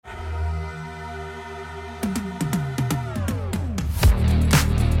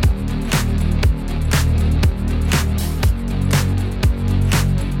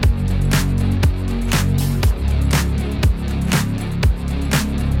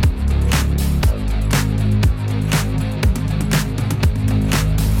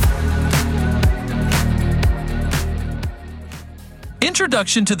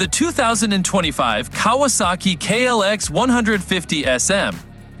Introduction to the 2025 Kawasaki KLX150SM.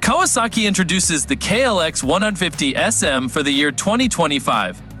 Kawasaki introduces the KLX150SM for the year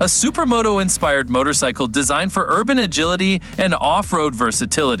 2025, a supermoto-inspired motorcycle designed for urban agility and off-road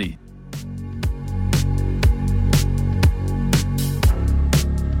versatility.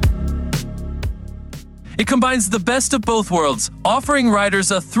 It combines the best of both worlds, offering riders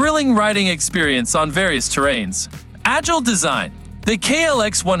a thrilling riding experience on various terrains. Agile design. The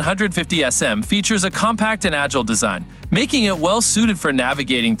KLX150SM features a compact and agile design, making it well-suited for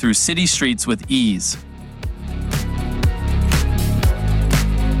navigating through city streets with ease.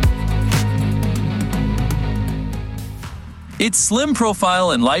 Its slim profile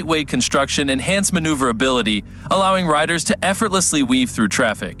and lightweight construction enhance maneuverability, allowing riders to effortlessly weave through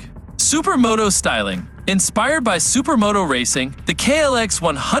traffic. Supermoto styling. Inspired by supermoto racing, the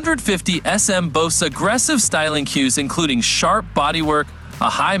KLX150SM boasts aggressive styling cues including sharp bodywork, a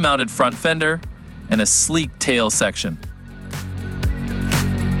high-mounted front fender, and a sleek tail section.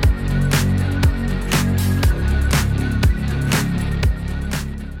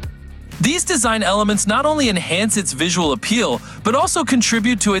 These design elements not only enhance its visual appeal, but also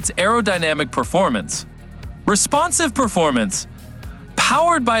contribute to its aerodynamic performance. Responsive performance.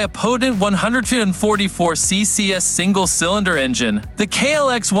 Powered by a potent 144cc single-cylinder engine, the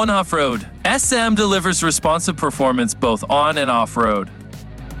KLX150 SM delivers responsive performance both on and off-road.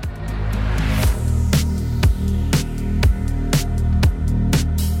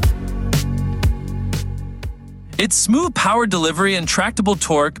 Its smooth power delivery and tractable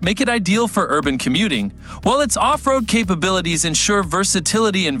torque make it ideal for urban commuting, while its off-road capabilities ensure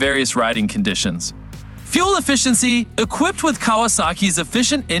versatility in various riding conditions. Fuel efficiency. Equipped with Kawasaki's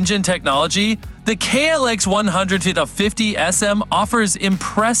efficient engine technology, the KLX150SM offers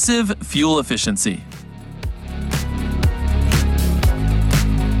impressive fuel efficiency.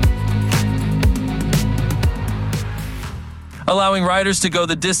 Allowing riders to go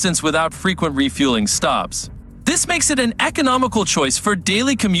the distance without frequent refueling stops. This makes it an economical choice for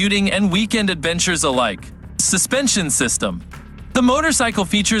daily commuting and weekend adventures alike. Suspension system. The motorcycle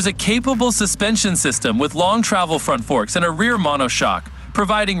features a capable suspension system with long travel front forks and a rear monoshock,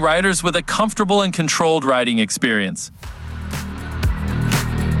 providing riders with a comfortable and controlled riding experience.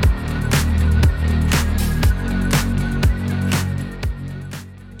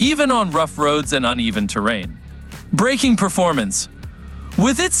 Even on rough roads and uneven terrain. Braking performance.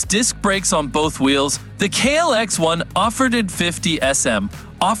 With its disc brakes on both wheels, the KLX150SM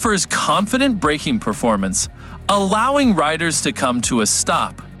offers confident braking performance, allowing riders to come to a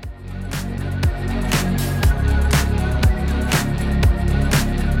stop.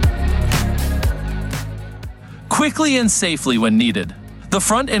 Quickly and safely when needed. The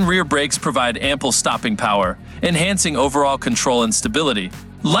front and rear brakes provide ample stopping power, enhancing overall control and stability.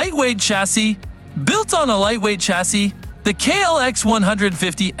 Lightweight chassis. Built on a lightweight chassis, the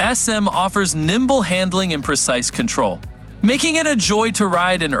KLX150SM offers nimble handling and precise control, making it a joy to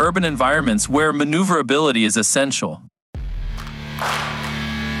ride in urban environments where maneuverability is essential.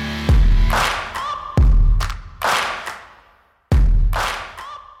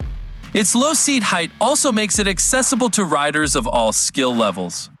 Its low seat height also makes it accessible to riders of all skill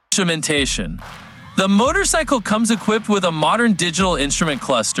levels. Instrumentation. The motorcycle comes equipped with a modern digital instrument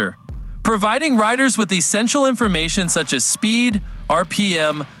cluster, providing riders with essential information such as speed,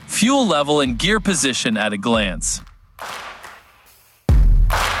 RPM, fuel level, and gear position at a glance.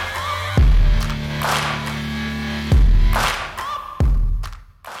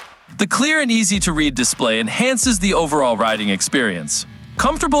 The clear and easy-to-read display enhances the overall riding experience.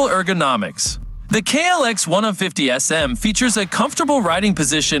 Comfortable ergonomics. The KLX150SM features a comfortable riding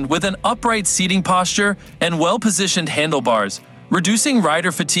position with an upright seating posture and well-positioned handlebars, reducing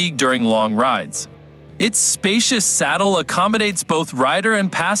rider fatigue during long rides. Its spacious saddle accommodates both rider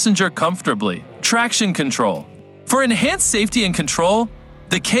and passenger comfortably. Traction control. For enhanced safety and control,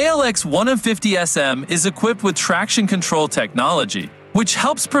 the KLX150SM is equipped with traction control technology, which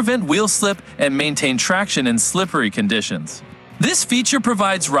helps prevent wheel slip and maintain traction in slippery conditions. This feature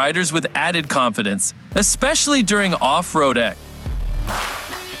provides riders with added confidence, especially during off-road activities.